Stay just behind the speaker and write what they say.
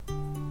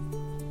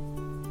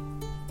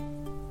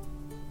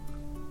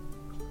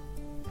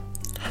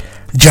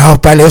जाओ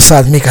पहले उस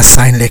आदमी का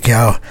साइन लेके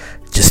आओ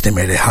जिसने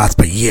मेरे हाथ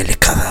पर ये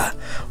लिखा था.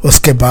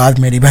 उसके बाद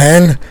मेरी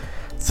बहन,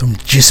 तुम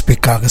जिस भी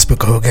कागज पे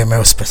कहोगे मैं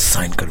उस पर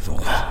साइन कर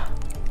दूंगा.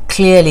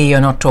 Clearly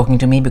you're not talking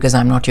to me because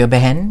I'm not your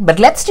behan. But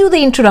let's do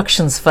the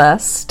introductions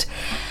first.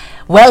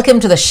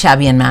 Welcome to the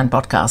Shabby and Man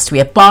podcast. We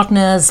are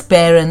partners,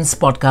 parents,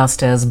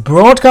 podcasters,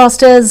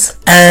 broadcasters.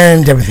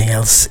 And everything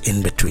else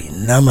in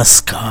between.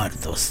 Namaskar,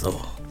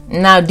 dosto.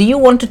 Now, do you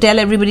want to tell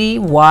everybody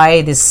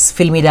why this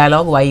filmy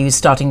dialogue? Why are you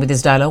starting with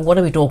this dialogue? What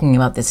are we talking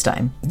about this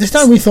time? This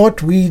time we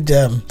thought we'd,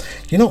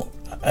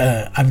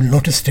 I've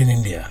noticed in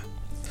India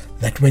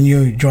that when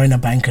you join a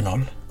bank and all,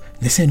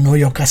 they say know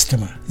your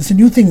customer. There's a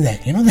new thing there,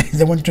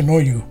 they want to know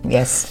you.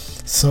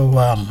 Yes. So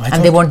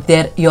and they want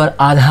your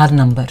Aadhaar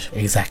number.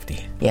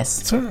 Exactly. Yes.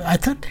 So I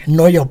thought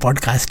know your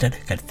podcaster.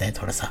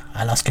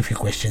 I'll ask a few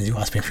questions. You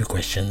ask me a few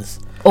questions.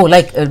 Oh,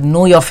 like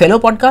know your fellow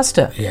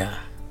podcaster. Yeah.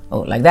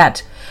 Oh, like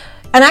that.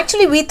 And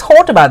actually, we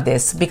thought about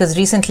this because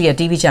recently a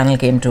TV channel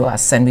came to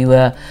us and we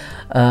were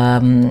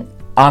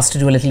asked to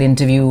do a little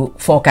interview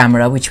for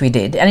camera, which we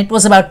did. And it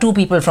was about two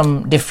people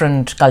from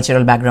different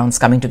cultural backgrounds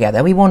coming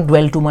together. We won't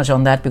dwell too much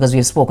on that because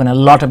we've spoken a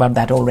lot about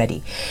that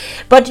already.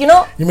 But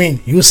You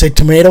mean you say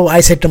tomato, I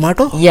say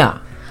tomato? Yeah.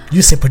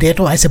 You say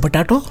potato, I say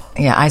potato?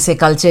 Yeah, I say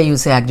culture, you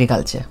say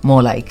agriculture.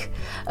 More like.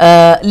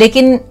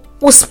 लेकिन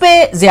उस पे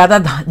ज़्यादा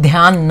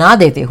ध्यान ना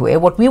देते हुए,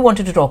 what we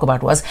wanted to talk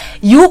about was,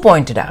 you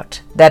pointed out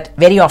that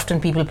very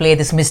often people play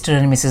this Mr.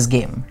 and Mrs.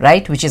 game,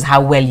 right? Which is how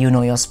well you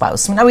know your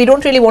spouse. Now, we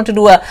don't really want to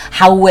do a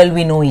how well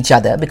we know each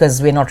other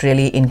because we're not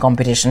really in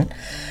competition.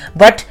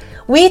 But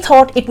we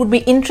thought it would be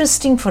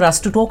interesting for us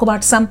to talk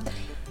about some,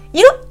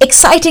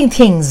 exciting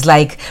things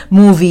like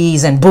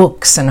movies and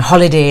books and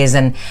holidays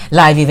and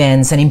live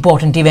events and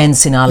important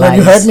events in our lives.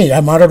 You heard me.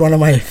 I modeled one of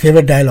my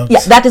favorite dialogues.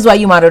 Yeah, that is why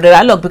you modeled a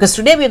dialogue, because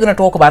today we're going to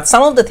talk about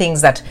some of the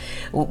things that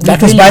we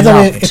That was, really by the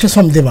way, loved. it was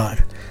from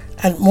Diwar.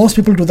 And most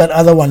people do that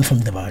other one from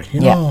Diwar.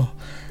 Yeah.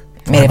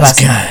 मेरे पास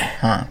क्या है?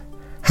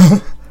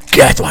 हाँ.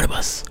 क्या है तुम्हारे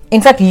पास?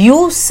 In fact,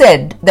 you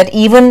said that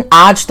even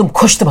आज तुम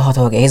खुश तो बहुत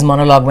हो गए. His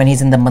monologue when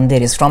he's in the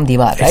mandir is from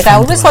Diwar, right? I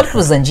always thought it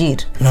was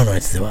Zanjeer. No,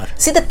 it's Diwar.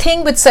 See, the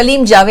thing with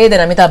Salim Javed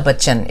and Amitabh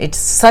Bachchan, it's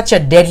such a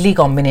deadly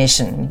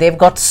combination. They've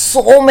got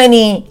so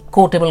many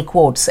quotable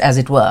quotes, as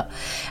it were,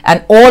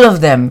 and all of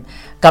them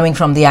coming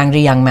from The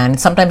Angry Young Man.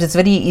 Sometimes it's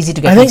very easy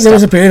to get I think mixed there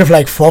was up. a period of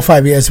like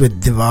 4-5 years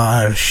with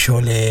Diwar,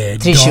 Sholay,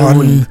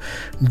 Trishul.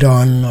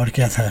 Don, और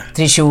क्या था?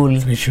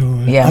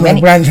 Trishul. Yeah,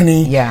 Anurag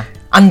Anthony. Yeah.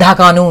 Andha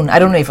Qanoon. I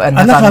don't know if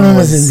Andha Qanoon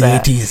was was in the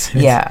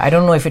 80s. Yeah, I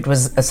don't know if it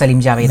was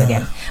Salim Javed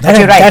again. That But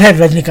you're right. That had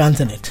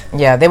Rajnikant in it.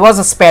 Yeah, there was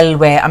a spell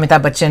where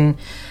Amitabh Bachchan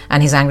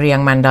and his Angry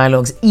Young Man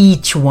dialogues,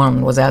 each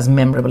one was as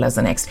memorable as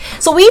the next.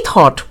 So we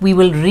thought we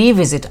will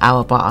revisit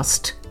our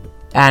past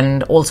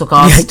and also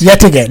cast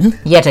Yet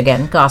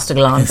again cast a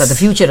glance at the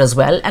future as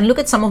well and look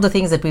at some of the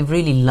things that we've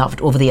really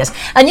loved over the years.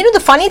 And the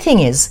funny thing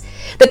is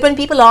that when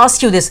people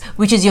ask you this,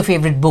 which is your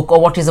favorite book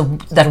or what is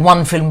that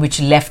one film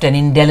which left an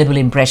indelible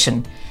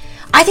impression,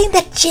 I think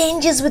that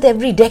changes with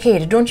every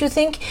decade, don't you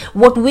think?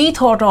 What we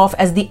thought of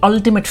as the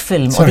ultimate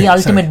film or the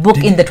ultimate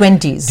book in the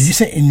 20s. Did you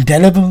say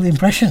indelible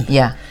impression?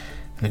 Yeah.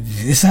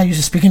 This is how you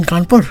used to speak in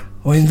Kanpur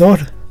or Indore.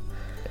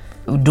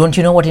 Don't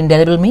you know what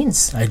indelible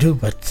means? I do,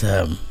 but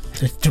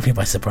it took me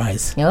by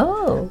surprise.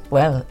 Oh,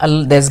 well,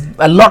 there's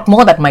a lot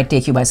more that might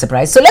take you by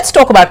surprise. So let's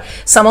talk about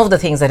some of the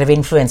things that have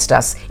influenced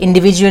us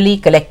individually,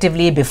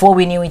 collectively, before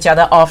we knew each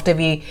other, after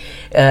we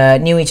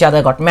knew each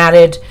other, got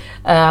married.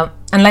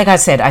 And like I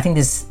said, I think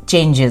this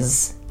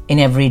changes in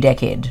every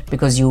decade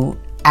because you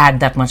add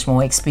that much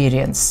more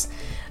experience.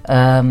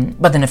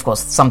 But then, of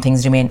course, some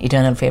things remain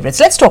eternal favorites.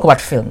 Let's talk about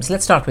films.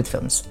 Let's start with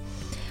films.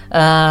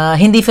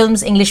 Hindi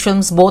films, English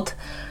films, both.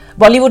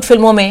 Bollywood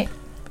filmon mein,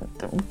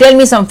 tell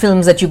me some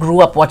films that you grew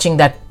up watching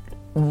that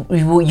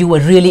you were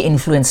really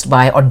influenced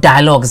by, or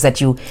dialogues that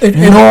you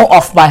know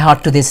off by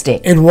heart to this day.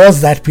 It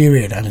was that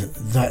period, and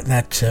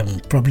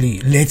that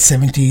probably late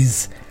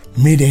 70s,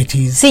 mid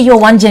 80s. See, you're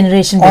one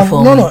generation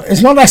before me. No,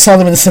 it's not like I saw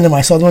them in the cinema.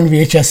 I saw them on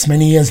VHS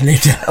many years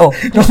later. Oh.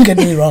 Don't get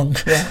me wrong.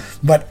 Yeah.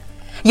 But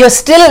you're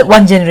still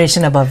one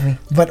generation above me.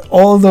 But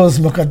all those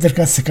Muqadder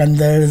Ka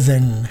Sikandars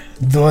and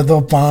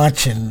Do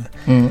Paanch and...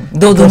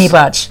 Do Duni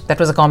Paanch. That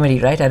was a comedy,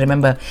 right? I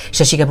remember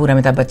Shashi Kapoor,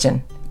 Amitabh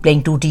Bachchan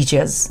playing two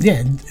teachers.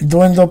 Yeah,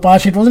 Do and Do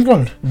Paanch it wasn't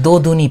called. Do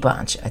Duni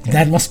Paanch, I think.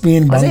 That must be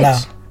in was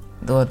Bangla.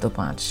 Do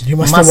Paanch. You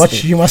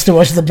must have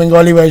watched the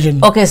Bengali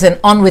version. Okay, so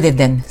on with it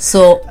then.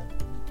 So...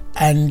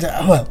 And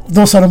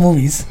those sort of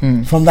movies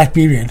from that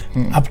period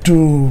up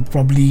to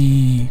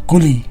probably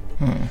Coolie.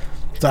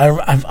 So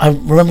I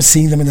remember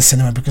seeing them in the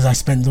cinema because I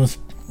spent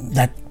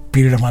that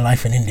period of my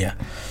life in India.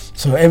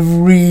 So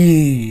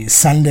every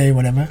Sunday,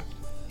 whatever,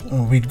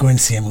 we'd go and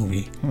see a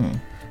movie.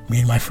 Me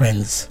and my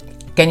friends.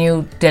 Can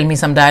you tell me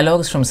some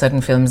dialogues from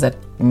certain films that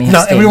may have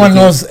No, stayed everyone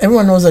with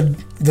you? knows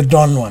the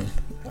Don one.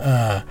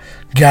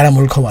 11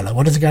 मुल्कों वाला.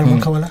 What is 11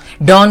 मुल्कों वाला?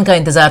 Don का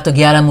इंतजार तो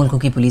 11 मुल्कों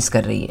की police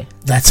कर रही है.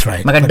 That's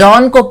right. मगर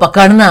डॉन को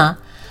पकड़ना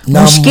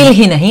मुश्किल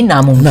ही नहीं,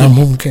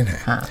 नामुमकिन है.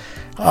 हाँ.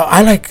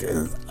 I like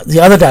the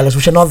other dialogues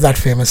which are not that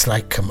famous.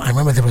 Like I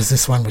remember there was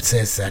this one which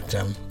says that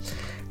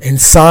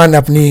इंसान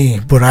अपनी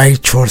बुराई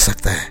छोड़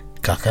सकता है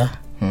काका.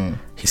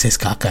 He says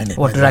काका in it.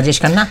 What, Rajesh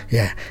Khanna?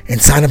 Yeah.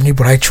 इंसान अपनी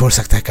बुराई छोड़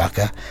सकता है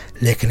काका,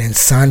 लेकिन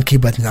इंसान की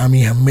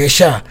बदनामी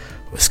हमेशा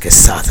उसके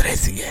साथ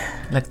रहती है.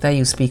 लगता है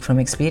you speak from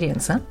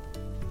experience, huh?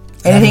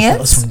 Anything else? That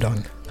was from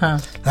Don.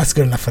 That's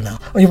good enough for now.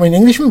 Oh, you mean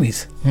English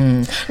movies?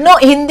 No,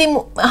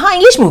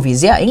 English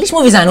movies. Yeah, English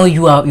movies. I know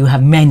you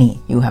have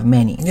many. You have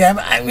many. Yeah,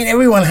 I mean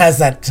everyone has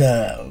that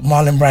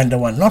Marlon Brando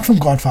one, not from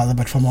Godfather,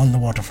 but from On the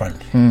Waterfront.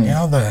 You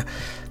know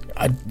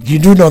you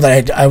do know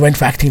that I went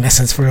for acting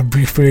lessons for a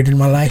brief period in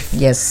my life.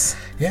 Yes.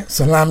 Yeah,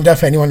 so LAMDA,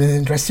 if anyone is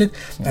interested.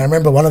 I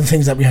remember one of the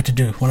things that we had to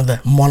do, one of the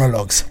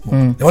monologues.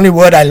 The only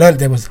word I learned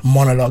there was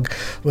monologue,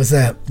 was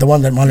the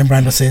one that Marlon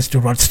Brando says to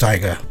Rod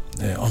Steiger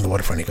on the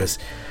Waterfront. He goes,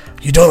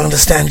 "You don't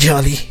understand,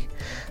 Charlie.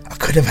 I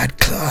could have had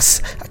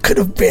class. I could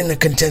have been a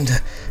contender.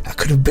 I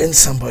could have been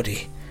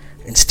somebody.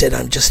 Instead,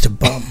 I'm just a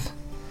bum.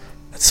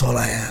 That's all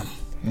I am."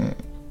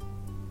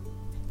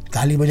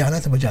 ताली बजाना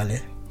तो बजा ले.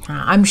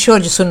 I'm sure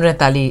जो सुन रहे हैं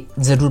ताली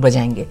जरूर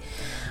बजाएंगे.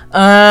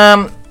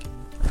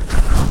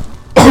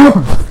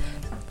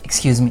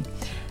 Excuse me.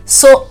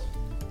 So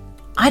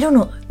I don't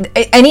know,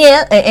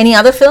 any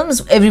other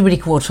films. Everybody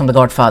quotes from The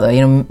Godfather,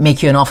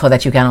 make you an offer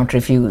that you cannot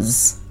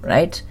refuse,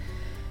 right?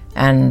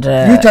 And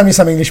you tell me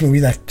some English movie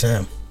that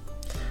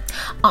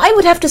I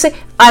would have to say,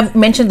 I've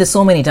mentioned this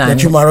so many times,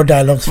 that you borrow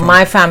dialogues from.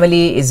 My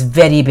family is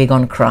very big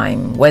on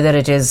crime, whether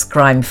it is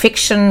crime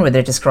fiction, whether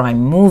it is crime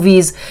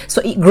movies.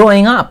 So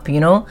growing up,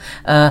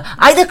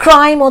 either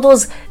crime or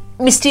those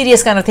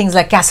mysterious kind of things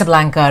like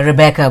Casablanca,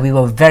 Rebecca, we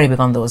were very big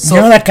on those. So,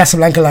 that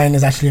Casablanca line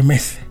is actually a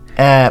myth.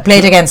 Play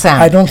it again,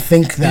 Sam. I don't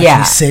think that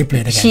she say play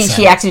it again, Sam.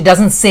 She actually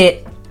doesn't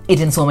say it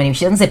in so many.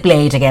 She doesn't say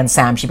play it again,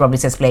 Sam. She probably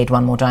says play it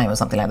one more time or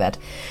something like that.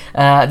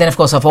 Then, of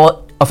course, of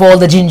all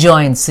the gin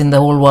joints in the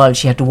whole world,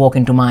 she had to walk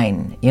into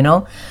mine,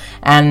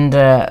 And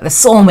there's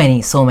so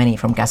many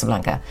from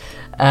Casablanca.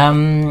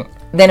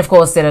 Then, of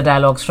course, there are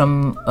dialogues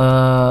from...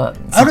 I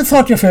would have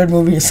thought your favorite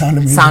movie is Sound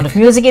of Music. Sound of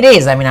Music, it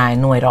is. I mean, I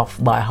know it off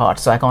by heart,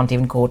 so I can't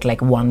even quote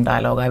like one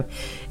dialogue. I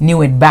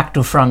knew it back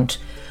to front.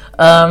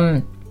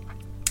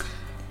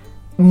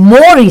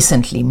 More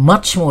recently,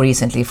 much more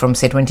recently, from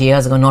say 20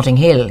 years ago, Notting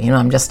Hill,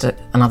 I'm just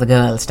another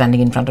girl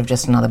standing in front of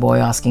just another boy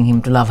asking him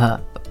to love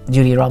her.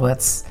 Julia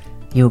Roberts,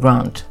 Hugh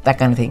Grant, that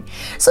kind of thing.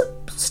 So,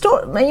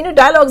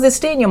 dialogues, they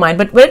stay in your mind.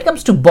 But when it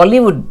comes to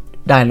Bollywood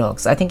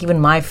dialogues, I think even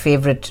my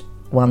favorite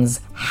ones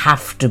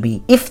have to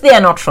be, if they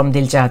are not from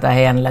Dil Chahta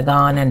Hai and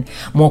Lagan and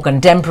more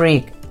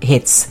contemporary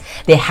hits,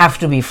 they have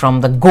to be from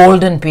the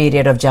golden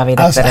period of Javed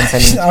Akhtar and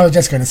Salim. I was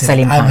just going to say,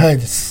 Salim I've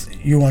heard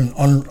you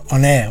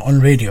on air, on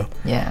radio.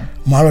 Yeah.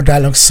 Maro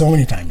dialogues so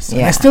many times.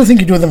 Yeah. I still think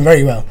you do them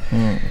very well.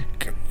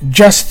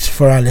 Just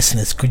for our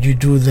listeners, could you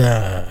do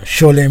the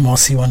Sholay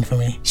Mausi one for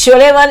me?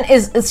 Sholay one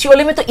is,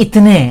 Sholay mein to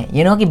itne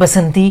hai, कि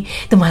बसंती,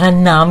 तुम्हारा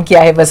नाम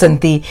क्या है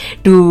बसंती,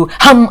 to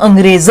हम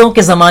अंग्रेजों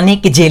के ज़माने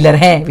के जेलर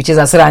हैं, which is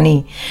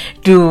Asrani,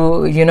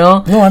 to,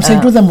 No, I'm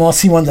saying to the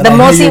Mausi one. The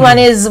Mausi one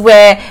is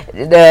where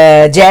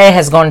Jay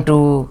has gone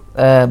to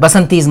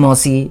Basanti's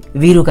Mausi,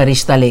 Veeru ka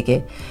rishta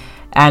leke.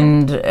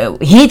 And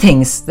he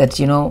thinks that,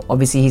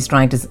 obviously he's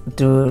trying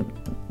to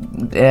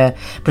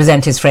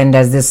present his friend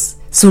as this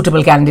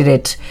suitable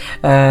candidate,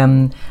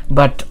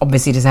 but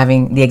obviously it is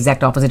having the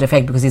exact opposite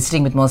effect because he's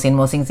sitting with Mausi and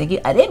Mausi saying,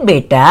 "अरे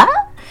बेटा,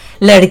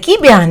 लड़की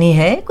ब्याहनी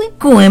है, कोई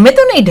कुएं में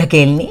तो नहीं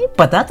ढकेलनी,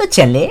 पता तो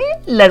चले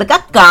लड़का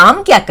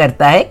काम क्या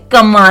करता है,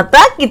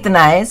 कमाता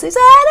कितना है." So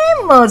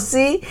अरे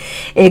मौसी,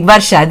 एक बार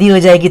शादी हो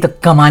जाएगी तो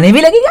कमाने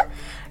भी लगेगा.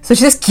 So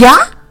she says, क्या?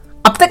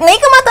 अब तक नहीं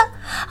कमाता?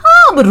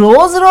 अब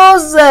रोज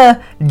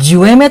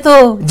जुए में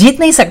तो जीत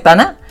नहीं सकता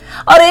ना,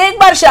 और एक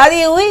बार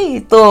शादी हुई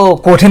तो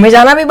कोठे में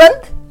जाना भी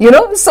बंद.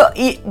 So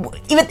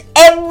with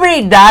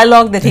every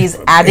dialogue that he's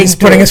adding, he's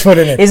putting his foot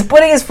in it. He's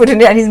putting his foot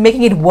in it, and he's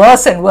making it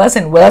worse and worse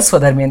and worse for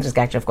Dharmendra's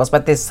character, of course.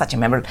 But there's such a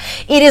memorable.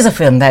 It is a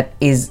film that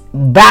is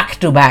back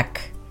to back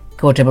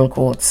quotable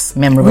quotes,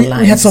 memorable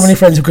lines. We had so many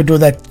friends who could do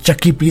that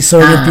Chakki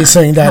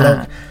Pissoing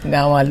dialogue.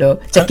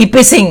 Chakki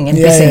pissing and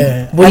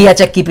pissing. Budiya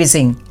Chakki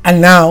pissing.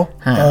 And now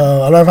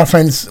a lot of our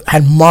friends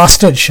had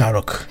mastered Shah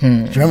Rukh. Do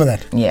you remember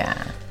that? Yeah.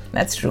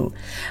 That's true.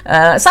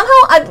 Somehow,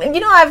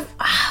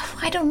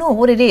 I don't know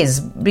what it is,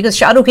 because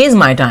Shah Rukh is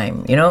my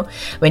time,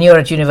 when you're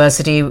at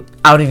university,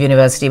 out of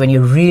university, when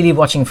you're really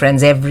watching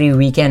Friends every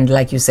weekend,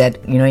 like you said,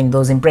 in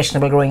those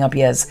impressionable growing up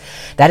years.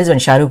 That is when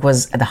Shah Rukh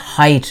was at the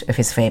height of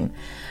his fame.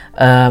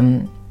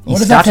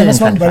 What is that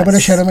famous one? बड़े-बड़े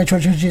शहरों में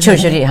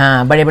छोटी-छोटी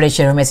हाँ, बड़े-बड़े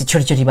शहरों में ऐसी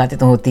छोटी-छोटी बातें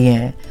तो होती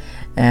हैं.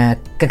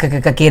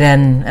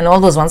 Kiran and all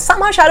those ones.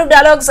 Somehow Shah Rukh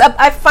dialogues,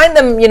 I find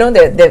them,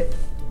 they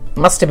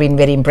must have been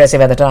very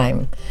impressive at the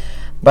time.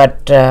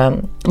 But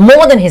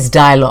more than his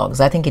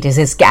dialogues, I think it is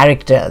his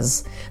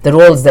characters, the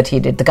roles that he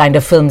did, the kind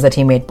of films that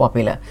he made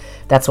popular.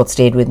 That's what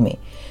stayed with me.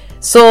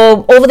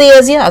 So over the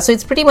years, so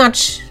it's pretty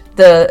much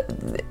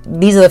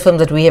these are the films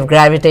that we have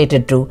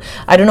gravitated to.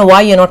 I don't know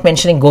why you're not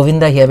mentioning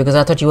Govinda here, because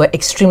I thought you were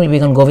extremely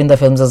big on Govinda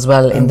films as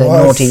well in the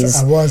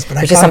noughties. I was,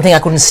 but which is something I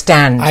couldn't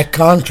stand. I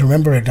can't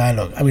remember a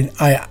dialogue. I mean,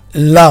 I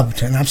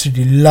loved and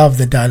absolutely loved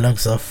the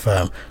dialogues of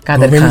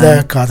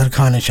Govinda, Kader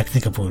Khan and Shakti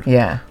Kapoor.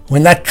 Yeah.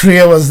 When that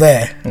trio was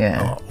there.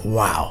 Yeah. Oh,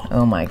 wow.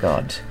 Oh my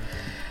God.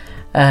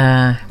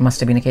 Must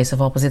have been a case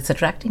of opposites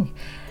attracting.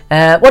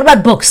 What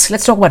about books?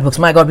 Let's talk about books.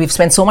 My God, we've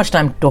spent so much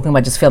time talking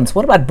about just films.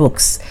 What about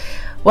books?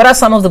 What are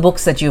some of the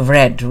books that you've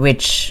read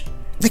which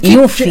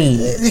you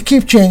feel they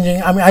keep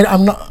changing? I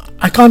mean,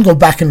 I can't go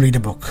back and read a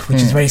book,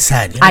 which is very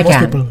sad. You know, most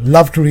people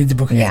love to read the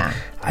book again. Yeah.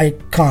 I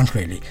can't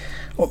really.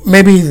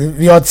 Maybe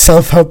the odd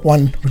self-help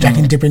one, which I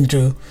can dip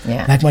into,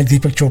 like my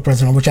Deepak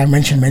Chopra's, which I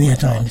mentioned many a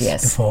times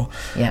before.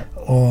 Yeah.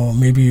 Or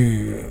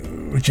maybe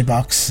Richard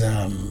Bach's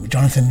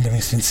Jonathan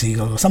Livingston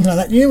Seagull or something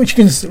like that, you know, which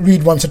you can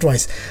read once or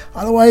twice.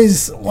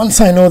 Otherwise, once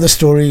I know the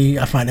story,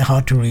 I find it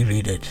hard to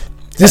reread it.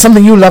 This is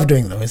something you love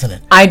doing, though, isn't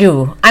it? I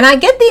do. And I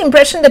get the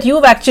impression that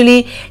you've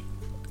actually,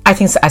 I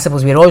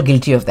suppose we're all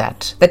guilty of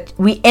that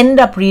we end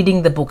up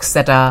reading the books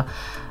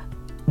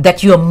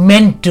that you're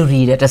meant to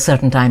read at a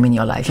certain time in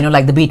your life, you know,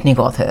 like the beatnik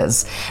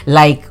authors,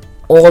 like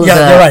all you're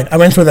right. I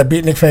went through that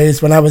beatnik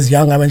phase. When I was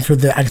young, I went through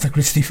the Agatha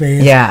Christie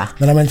phase. Yeah.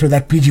 Then I went through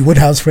that P.G.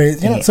 Wodehouse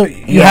phase. You know, so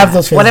you have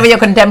those phases. Whatever your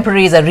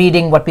contemporaries are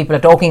reading, what people are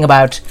talking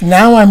about.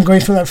 Now I'm going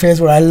through that phase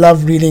where I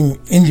love reading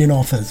Indian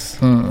authors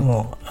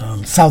or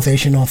South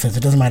Asian authors.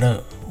 It doesn't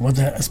matter what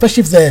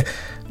especially if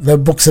they're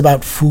books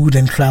about food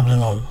and travel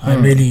and all. I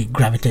really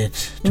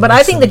gravitate. But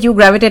I think that you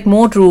gravitate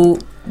more to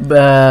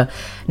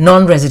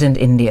non-resident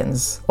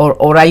Indians,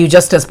 or are you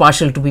just as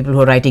partial to people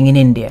who are writing in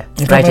India,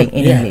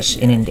 English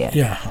in India?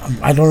 Yeah,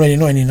 I don't really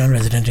know any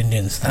non-resident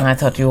Indians. And I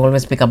thought you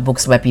always pick up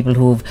books by people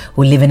who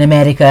live in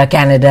America,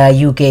 Canada,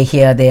 UK,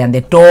 here, there, and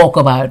they talk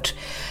about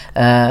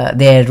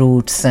their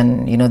roots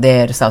and, you know,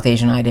 their South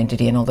Asian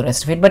identity and all the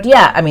rest of it. But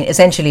yeah, I mean,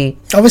 essentially,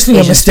 obviously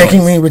you're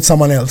mistaking me with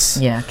someone else.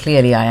 Yeah,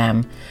 clearly I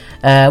am.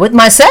 With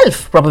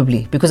myself,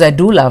 probably, because I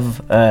do love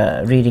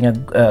reading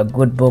a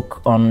good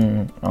book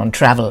on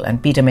travel,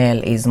 and Peter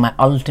Mayle is my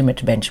ultimate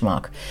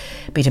benchmark.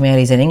 Peter Mayle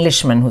is an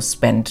Englishman who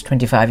spent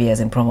 25 years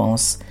in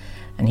Provence,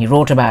 and he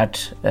wrote about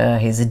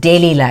his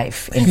daily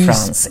life in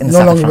France, in the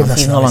south of France.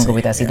 He's no longer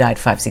with us. He died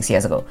 5-6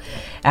 years ago.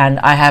 And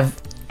I have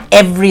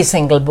every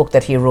single book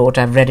that he wrote.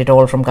 I've read it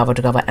all from cover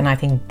to cover, and I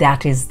think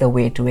that is the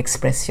way to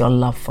express your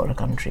love for a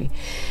country,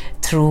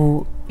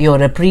 through your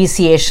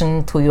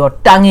appreciation, through your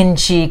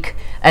tongue-in-cheek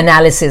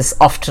analysis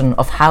often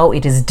of how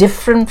it is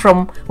different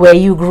from where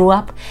you grew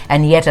up,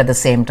 and yet at the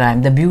same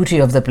time the beauty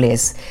of the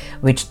place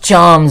which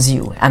charms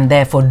you and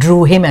therefore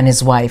drew him and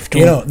his wife to,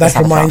 you know, that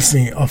reminds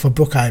me of a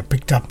book I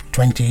picked up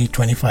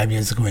 25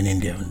 years ago in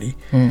India only.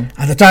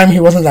 At the time he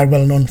wasn't that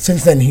well known.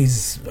 Since then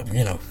he's,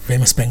 you know,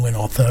 famous Penguin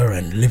author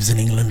and lives in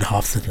England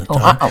half the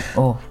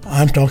time.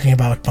 I'm talking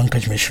about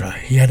Pankaj Mishra.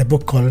 He had a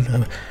book called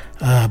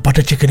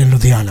Butter Chicken in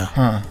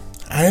Ludhiana.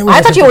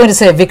 I thought you were going to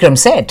say Vikram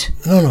Seth.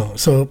 No.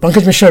 So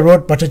Pankaj Mishra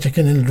wrote Butter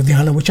Chicken in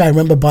Ludhiana, which I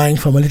remember buying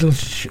from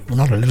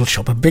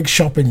a big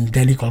shop in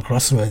Delhi called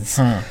Crossroads.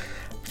 Do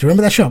you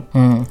remember that shop?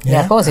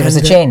 Yeah, of course. It was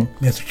a chain.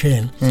 Yes, a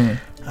chain.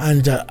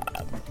 And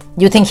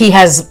you think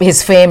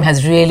his fame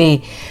has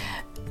really...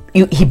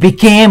 he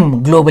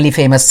became globally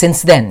famous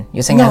since then?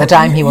 You're saying at the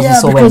time he wasn't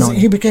so well known?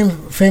 He became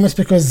famous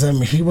because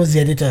he was the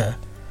editor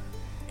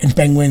in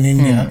Penguin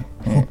India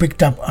who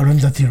picked up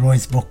Arundhati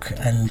Roy's book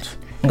and...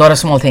 got her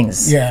small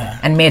things,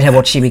 and made her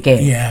what she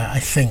became. Yeah, I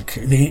think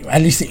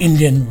at least the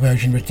Indian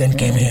version, which then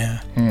came here.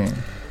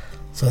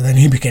 So then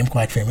he became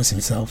quite famous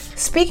himself.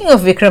 Speaking of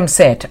Vikram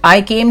Seth,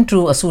 I came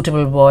to A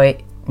Suitable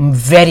Boy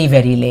very,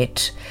 very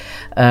late.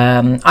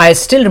 I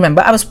still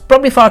remember I was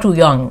probably far too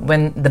young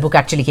when the book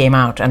actually came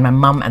out, and my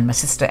mum and my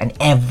sister and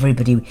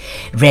everybody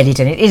read it,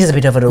 and it is a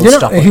bit of a roast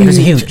topic. It was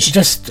huge.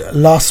 Just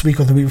last week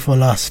or the week before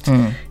last,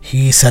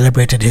 he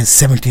celebrated his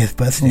 70th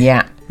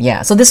birthday.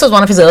 Yeah, so this was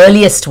one of his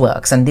earliest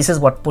works, and this is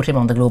what put him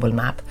on the global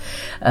map.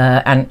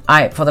 And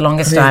for the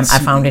longest time, I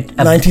found it...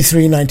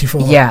 93,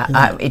 94.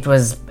 Yeah, it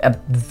was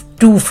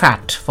too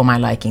fat for my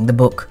liking, the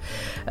book.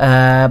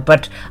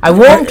 But I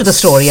warmed to the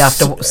story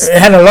after... It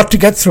had a lot to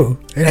get through.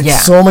 It had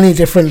so many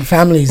different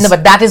families. No,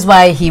 but that is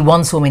why he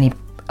won so many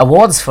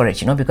awards for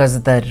it, you know,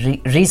 because the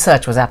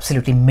research was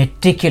absolutely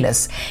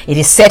meticulous. It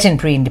is set in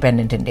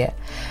pre-independent India.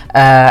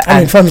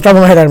 And from the top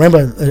of my head, I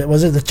remember,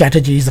 was it the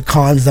Chatterjees, the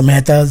Khans, the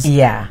Mehtas?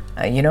 Yeah,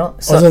 you know.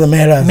 So also the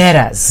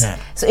Mehras. Yeah.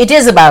 So it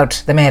is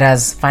about the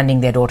Mehras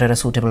finding their daughter a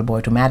suitable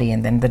boy to marry,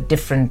 and then the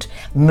different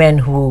men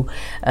who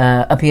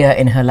appear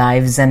in her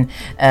lives and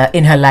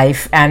in her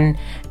life, and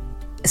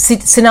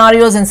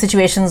scenarios and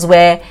situations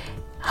where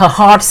her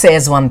heart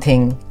says one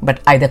thing, but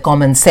either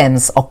common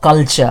sense or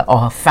culture or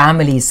her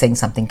family is saying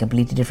something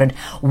completely different.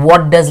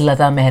 What does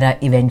Lata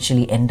Mehra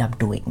eventually end up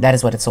doing? That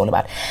is what it's all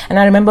about. And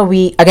I remember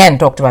we, again,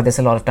 talked about this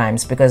a lot of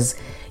times because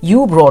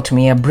you brought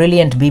me a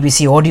brilliant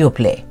BBC audio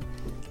play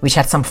which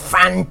had some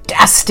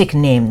fantastic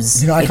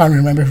names. You know, I can't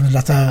remember if it was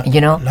Lata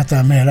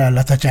Mehra,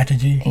 Lata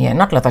Chatterjee. Yeah,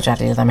 not Lata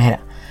Chatterjee, Lata Mehra.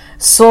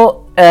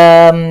 So,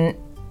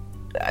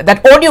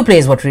 that audio play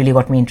is what really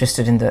got me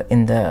interested in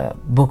the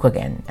book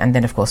again. And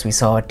then of course we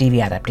saw a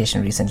TV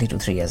adaptation recently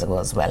 2-3 years ago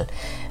as well,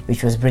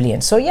 which was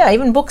brilliant. So yeah,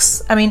 even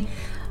books, I mean,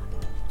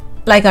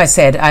 like I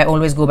said, I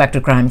always go back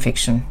to crime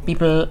fiction.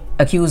 People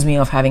accuse me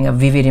of having a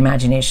vivid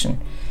imagination,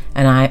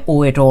 and I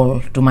owe it all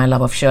to my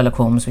love of Sherlock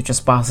Holmes, which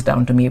was passed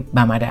down to me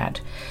by my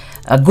dad.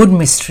 A good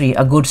mystery,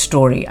 a good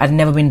story. I'd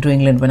never been to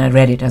England when I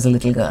read it as a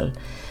little girl,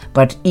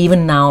 but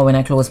even now when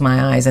I close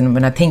my eyes and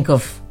when I think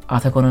of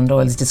Arthur Conan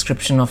Doyle's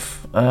description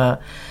of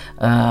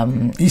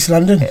East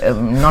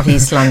London? Not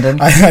East London.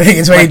 I think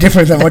it's very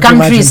different than what you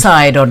imagine.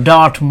 Countryside or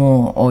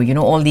Dartmoor, or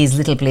all these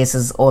little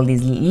places, all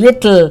these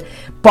little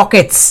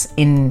pockets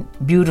in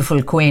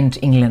beautiful, quaint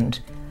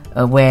England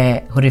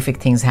where horrific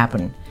things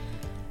happen.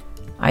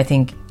 I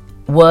think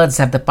words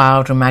have the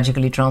power to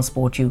magically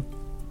transport you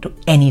to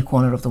any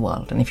corner of the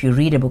world. And if you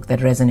read a book that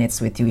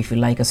resonates with you, if you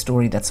like a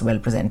story that's well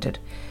presented,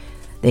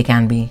 they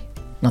can be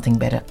nothing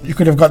better. You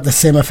could have got the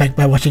same effect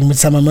by watching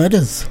Midsummer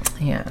Murders.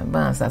 Yeah,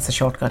 but that's a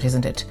shortcut,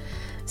 isn't it?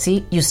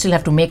 See, you still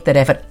have to make that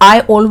effort. I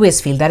always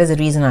feel that is the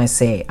reason I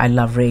say I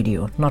love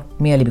radio,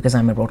 not merely because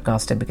I'm a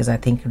broadcaster, because I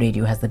think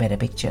radio has the better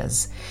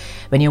pictures.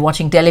 When you're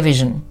watching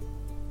television,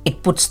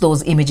 it puts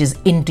those images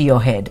into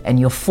your head and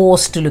you're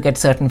forced to look at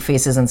certain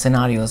faces and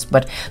scenarios.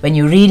 But when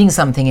you're reading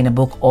something in a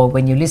book or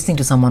when you're listening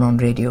to someone on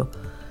radio,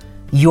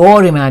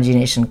 your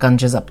imagination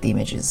conjures up the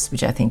images,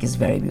 which I think is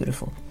very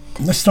beautiful.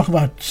 Let's talk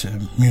about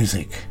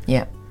music.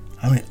 Yeah.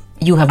 I mean,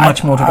 you have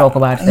much more to talk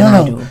about than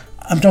I do.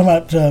 I'm talking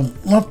about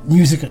not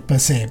music per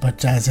se,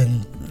 but as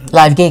in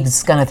live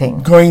gigs kind of thing.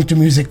 Going to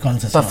music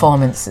concerts.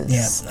 Performances.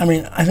 Yeah. I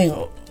mean, I think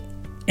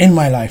in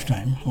my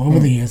lifetime, over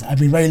the years, I've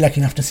been very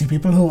lucky enough to see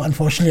people who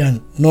unfortunately are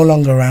no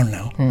longer around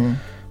now.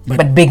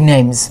 But big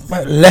names.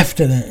 Left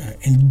an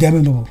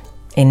indelible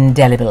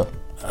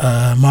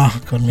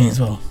mark on me as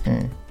well.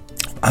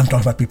 I'm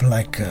talking about people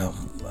like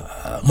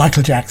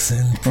Michael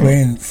Jackson,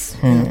 Prince.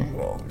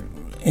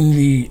 In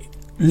the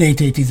late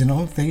 80s and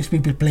all, there used to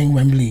be people playing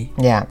Wembley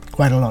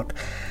quite a lot.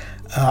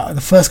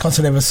 The first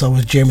concert I ever saw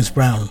was James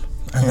Brown,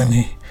 and then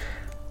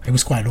he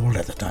was quite old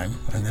at the time,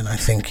 and then I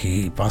think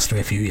he passed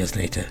away a few years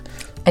later.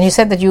 And you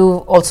said that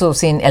you've also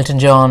seen Elton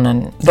John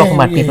and talking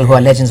about people who are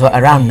legends who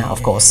are around now,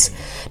 of course.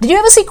 Did you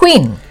ever see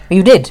Queen?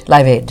 You did,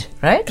 Live Aid,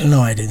 right?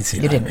 No, I didn't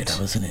see Live Aid.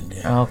 I was in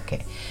India.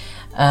 Okay.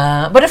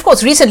 But of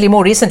course,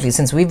 more recently,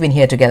 since we've been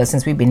here together,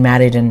 since we've been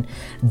married and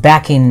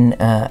back in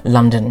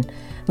London,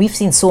 we've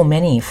seen so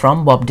many,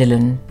 from Bob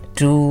Dylan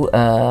to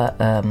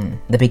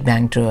the Big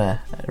Bang Tour,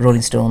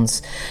 Rolling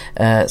Stones,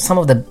 some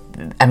of the,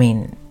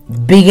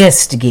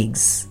 biggest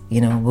gigs,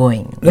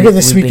 going. Look at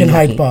this week in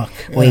Hyde Park.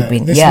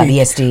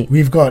 The ST.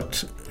 We've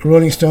got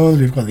Rolling Stones,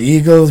 we've got the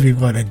Eagles, we've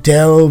got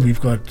Adele, we've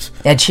got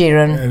Ed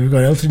Sheeran, we've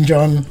got Elton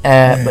John, we've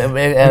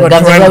got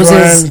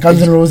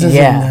Guns N' Roses,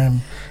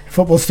 and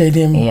football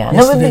stadium. Yeah,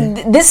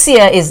 this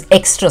year is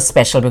extra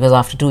special because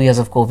after 2 years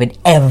of COVID,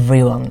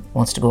 everyone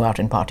wants to go out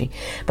and party.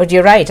 But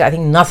you're right, I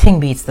think nothing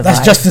beats the vibe.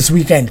 That's just this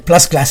weekend,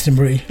 plus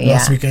Glastonbury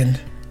last weekend.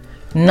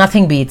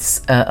 Nothing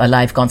beats a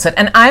live concert.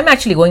 And I'm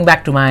actually going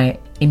back to my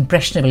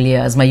impressionable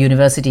years, my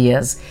university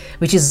years,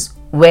 which is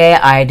where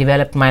I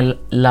developed my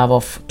love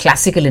of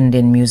classical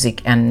Indian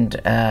music and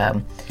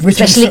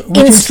especially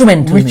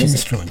instrumental music. Which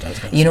instrument?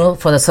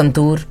 For the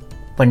santoor,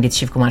 Pandit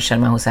Shiv Kumar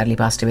Sharma, who sadly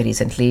passed away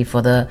recently.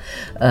 For the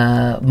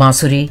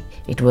Masuri,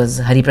 it was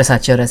Hari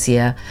Prasad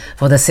Chaurasia.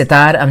 For the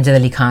sitar, Amjad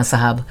Ali Khan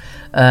Sahab.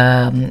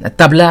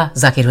 Tabla,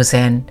 Zakir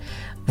Hussain.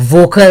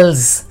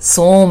 Vocals,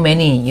 so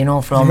many,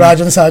 from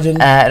Rajan Sarjan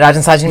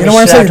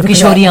Mishra to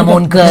Kishori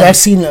Amonkar. I've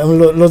seen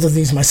loads of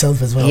these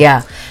myself as well.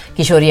 Yeah,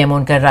 Kishori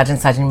Amonkar, Rajan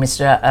Sarjan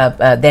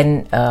Mishra,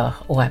 then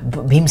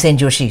Bhimsen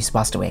Joshi, who's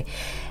passed away.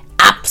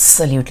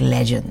 Absolute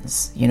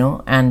legends,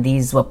 and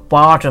these were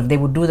they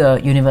would do the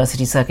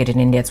university circuit in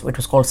India. It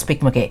was called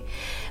SPICMACE,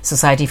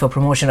 Society for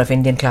Promotion of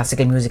Indian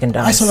Classical Music and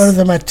Dance. I saw a lot of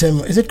them at,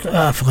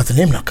 I forgot the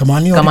name now,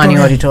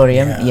 Kamani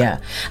Auditorium. Yeah.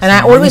 And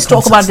I always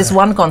talk about this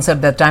one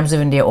concept that Times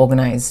of India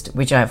organized,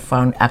 which I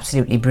found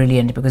absolutely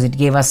brilliant because it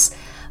gave us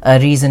a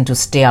reason to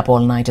stay up all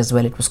night as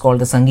well. It was called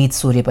the Sangeet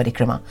Surya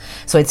Parikrama.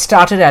 So it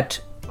started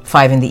at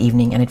 5 in the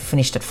evening and it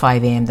finished at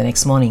 5 a.m. the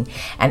next morning,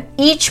 and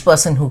each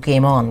person who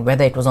came on,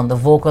 whether it was on the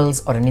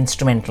vocals or an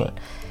instrumental,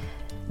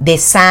 they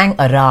sang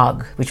a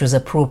rag which was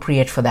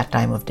appropriate for that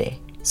time of day.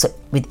 So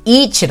with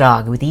each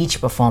rag, with each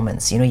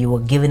performance, you were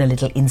given a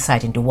little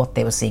insight into what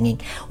they were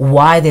singing,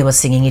 why they were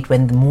singing it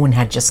when the moon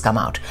had just come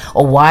out,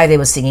 or why they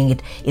were singing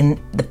it in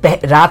the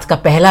Raat ka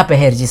Pehla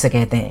Peher jise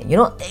kehte hain.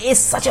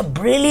 It's such a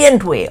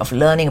brilliant way of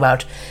learning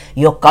about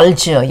your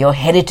culture, your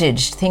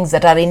heritage, things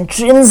that are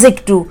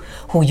intrinsic to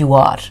who you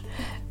are.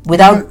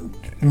 Without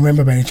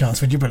remember by any chance,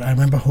 but I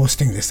remember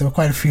hosting this. There were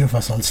quite a few of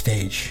us on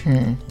stage.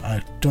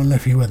 I don't know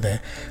if you were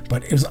there,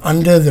 but it was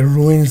under the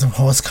ruins of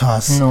Horse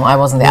Cars. No, I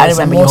wasn't there. I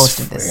remember you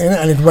hosted this.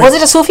 And was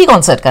it a Sufi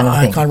concert kind of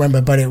thing? I can't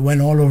remember, but it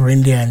went all over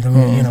India,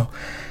 and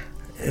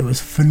it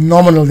was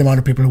phenomenal the amount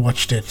of people who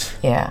watched it.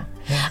 Yeah.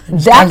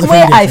 That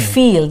way I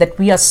feel that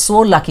we are so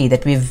lucky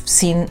that we've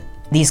seen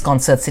these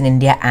concerts in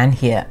India and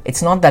here.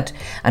 It's not that,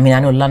 I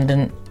know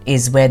London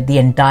is where the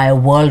entire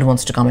world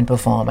wants to come and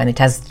perform, and it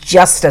has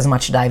just as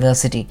much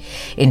diversity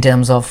in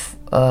terms of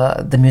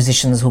the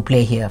musicians who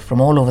play here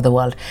from all over the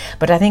world.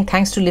 But I think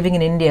thanks to living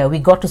in India, we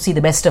got to see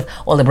the best of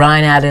all the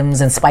Bryan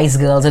Adams and Spice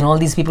Girls and all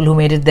these people who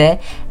made it there,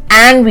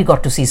 and we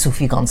got to see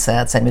Sufi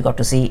concerts, and we got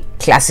to see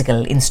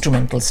classical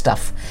instrumental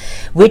stuff,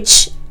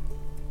 which,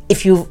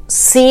 if you've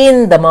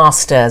seen the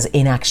masters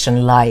in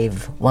action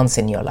live once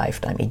in your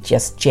lifetime, it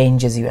just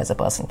changes you as a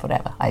person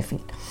forever, I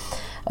feel.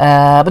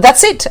 But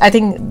that's it. I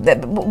think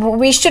that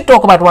we should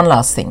talk about one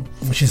last thing.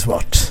 Which is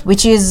what?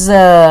 Which is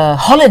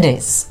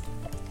holidays.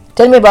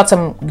 Tell me about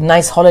some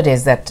nice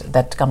holidays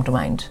that come to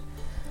mind.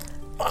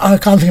 I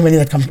can't think of any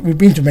that come. We've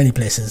been to many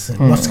places.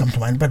 Lots come to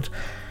mind, but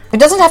it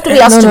doesn't have to be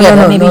us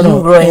together. Maybe you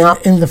growing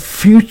up. In the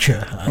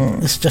future,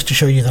 this is just to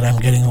show you that I'm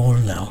getting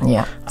old now.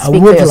 Yeah,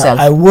 Speak for yourself.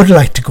 I would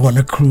like to go on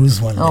a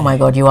cruise one day. Oh my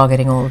God, you are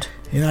getting old.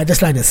 I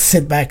just like to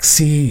sit back,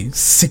 see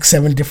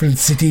 6-7 different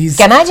cities.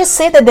 Can I just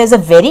say that there's a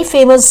very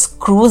famous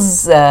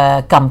cruise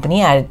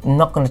company, I'm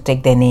not going to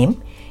take their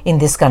name, in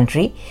this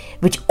country,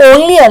 which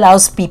only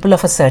allows people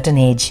of a certain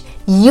age.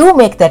 You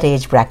make that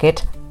age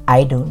bracket,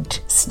 I don't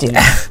still.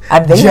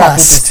 I'm very happy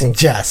to say.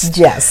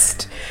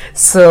 Just.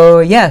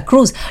 So yeah,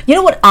 cruise. You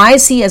know what I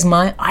see as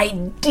my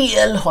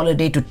ideal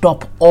holiday to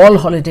top all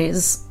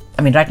holidays?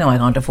 I mean, right now I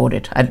can't afford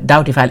it. I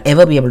doubt if I'll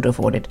ever be able to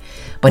afford it.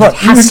 But it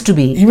has to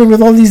be. Even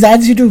with all these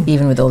ads you do?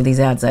 Even with all these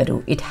ads I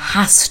do. It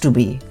has to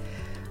be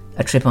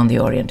a trip on the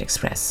Orient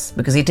Express,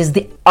 because it is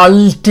the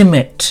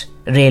ultimate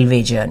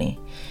railway journey.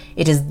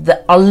 It is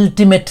the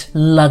ultimate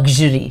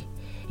luxury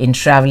in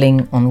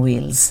traveling on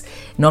wheels.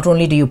 Not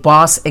only do you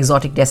pass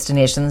exotic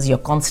destinations, you're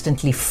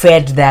constantly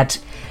fed that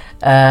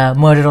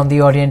Murder on the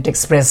Orient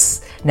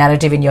Express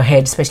narrative in your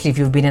head, especially if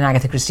you've been an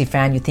Agatha Christie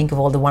fan. You think of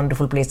all the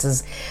wonderful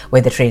places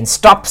where the train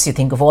stops. You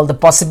think of all the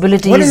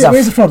possibilities. Where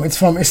is it from? It's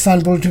from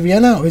Istanbul to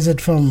Vienna, or is it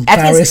from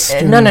Paris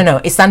to...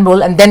 No.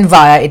 Istanbul, and then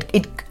via.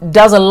 It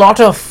does a lot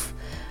of...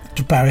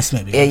 To Paris,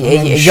 maybe.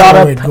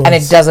 Europe, and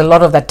it does a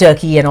lot of that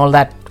Turkey and all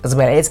that as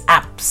well. It's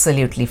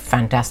absolutely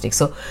fantastic.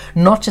 So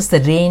not just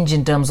the range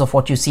in terms of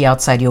what you see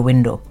outside your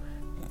window.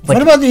 But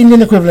what about the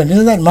Indian equivalent?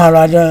 Isn't that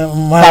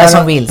Palace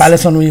on Wheels?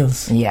 Palace on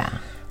Wheels. Yeah.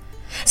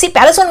 See,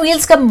 Palace on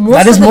Wheels ka most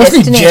that is of the mostly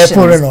destinations.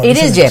 Jaipur and all. It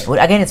is Jaipur.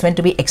 Again, it's meant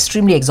to be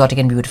extremely exotic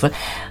and beautiful.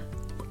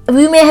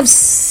 We may have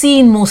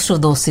seen most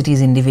of those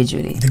cities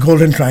individually. The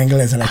Golden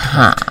Triangle, as I like to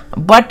call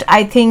it. But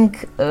I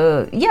think,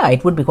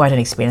 it would be quite an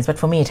experience. But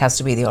for me, it has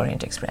to be the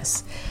Orient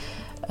Express.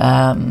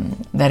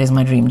 That is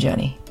my dream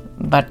journey.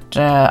 But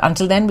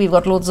until then, we've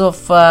got loads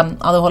of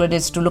other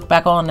holidays to look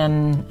back on,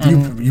 and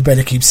you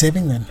better keep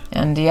saving then.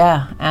 And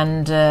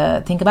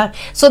think about.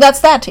 So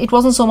that's that. It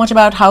wasn't so much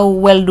about how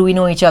well do we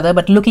know each other,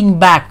 but looking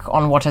back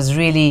on what has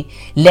really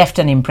left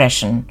an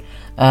impression,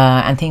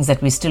 and things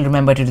that we still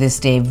remember to this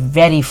day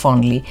very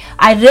fondly.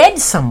 I read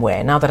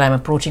somewhere, now that I'm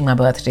approaching my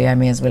birthday, I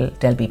may as well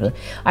tell people.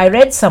 I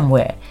read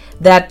somewhere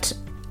that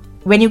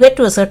when you get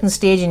to a certain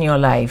stage in your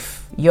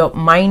life, your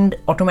mind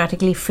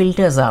automatically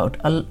filters out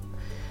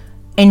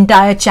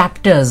entire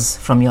chapters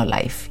from your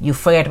life. You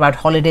forget about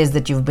holidays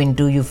that you've been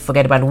to, you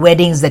forget about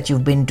weddings that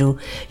you've been to,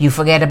 you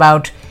forget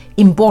about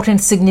important,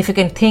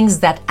 significant things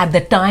that at the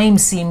time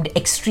seemed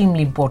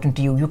extremely important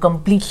to you. You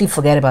completely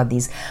forget about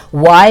these.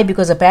 Why?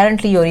 Because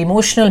apparently your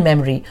emotional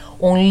memory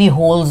only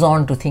holds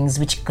on to things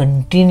which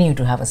continue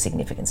to have a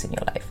significance in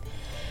your life.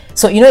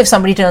 So, if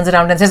somebody turns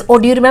around and says, oh,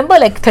 do you remember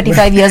like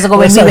 35 years ago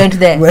when we went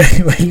there? Where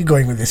are you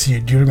going with this? Do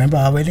you remember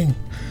our wedding?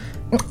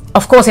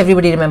 Of course,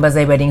 everybody remembers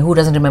their wedding. Who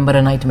doesn't remember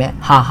a nightmare?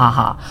 Ha ha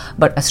ha.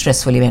 But a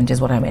stressful event is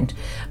what I meant.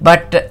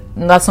 But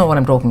that's not what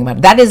I'm talking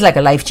about. That is like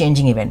a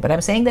life-changing event. But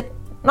I'm saying that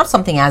not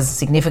something as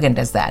significant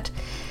as that.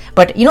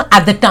 But,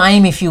 at the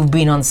time, if you've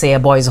been on, say, a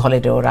boys'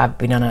 holiday, or I've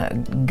been on a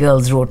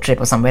girls' road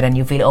trip or somewhere, and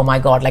you feel, oh my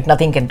God, like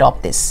nothing can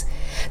top this.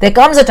 There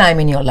comes a time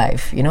in your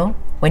life,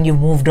 when you've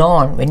moved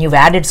on, when you've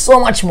added so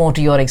much more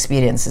to your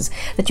experiences,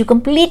 that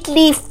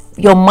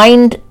your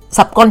mind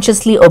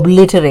subconsciously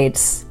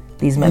obliterates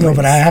these memories. No,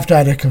 but I have to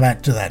add a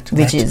caveat to that.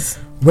 Which is?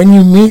 When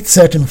you meet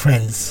certain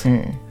friends,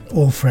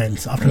 old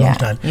friends, after a long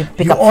time,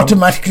 you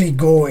automatically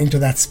go into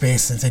that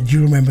space and say, do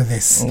you remember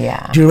this?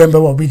 Yeah. Do you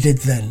remember what we did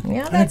then?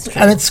 Yeah, that's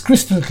true. And it's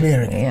crystal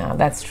clear again. Yeah,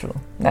 that's true.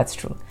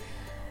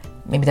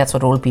 Maybe that's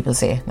what old people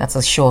say. That's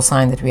a sure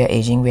sign that we are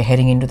aging. We're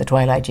heading into the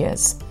twilight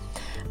years.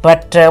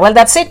 But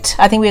that's it.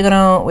 I think we're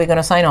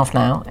gonna sign off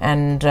now.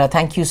 And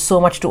thank you so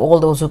much to all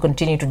those who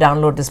continue to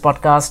download this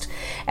podcast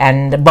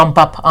and bump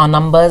up our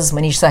numbers.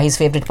 Manish Sahi's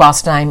favorite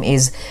pastime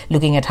is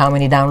looking at how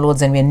many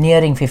downloads, and we're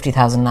nearing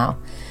 50,000 now.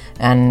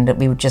 And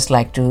we would just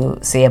like to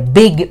say a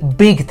big,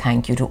 big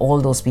thank you to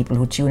all those people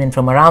who tune in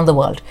from around the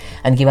world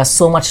and give us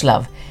so much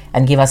love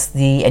and give us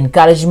the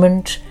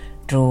encouragement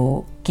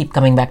to keep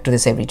coming back to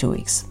this every 2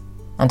 weeks.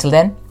 Until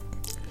then,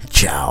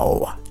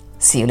 ciao.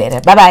 See you later.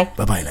 Bye-bye.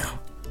 Bye-bye now.